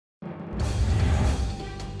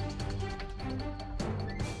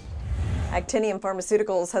Actinium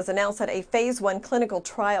Pharmaceuticals has announced that a phase 1 clinical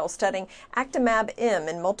trial studying Actimab-M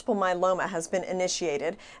in multiple myeloma has been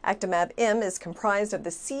initiated. Actimab-M is comprised of the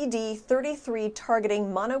CD33 targeting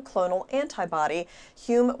monoclonal antibody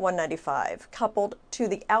HUM-195 coupled to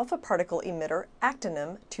the alpha particle emitter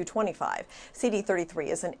Actinium-225. CD33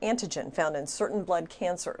 is an antigen found in certain blood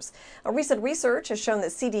cancers. Recent research has shown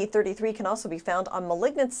that CD33 can also be found on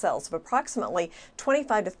malignant cells of approximately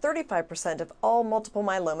 25 to 35% of all multiple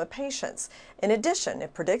myeloma patients. In addition,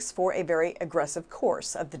 it predicts for a very aggressive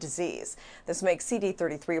course of the disease. This makes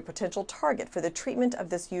CD33 a potential target for the treatment of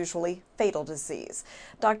this usually fatal disease.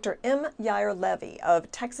 Dr. M. Yair Levy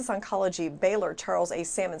of Texas Oncology Baylor Charles A.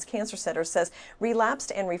 Sammons Cancer Center says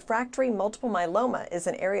relapsed and refractory multiple myeloma is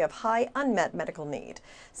an area of high unmet medical need.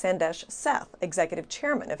 Sandesh Seth, executive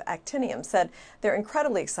chairman of Actinium, said they're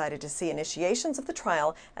incredibly excited to see initiations of the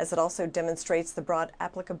trial as it also demonstrates the broad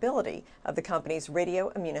applicability of the company's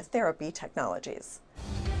radioimmunotherapy technologies.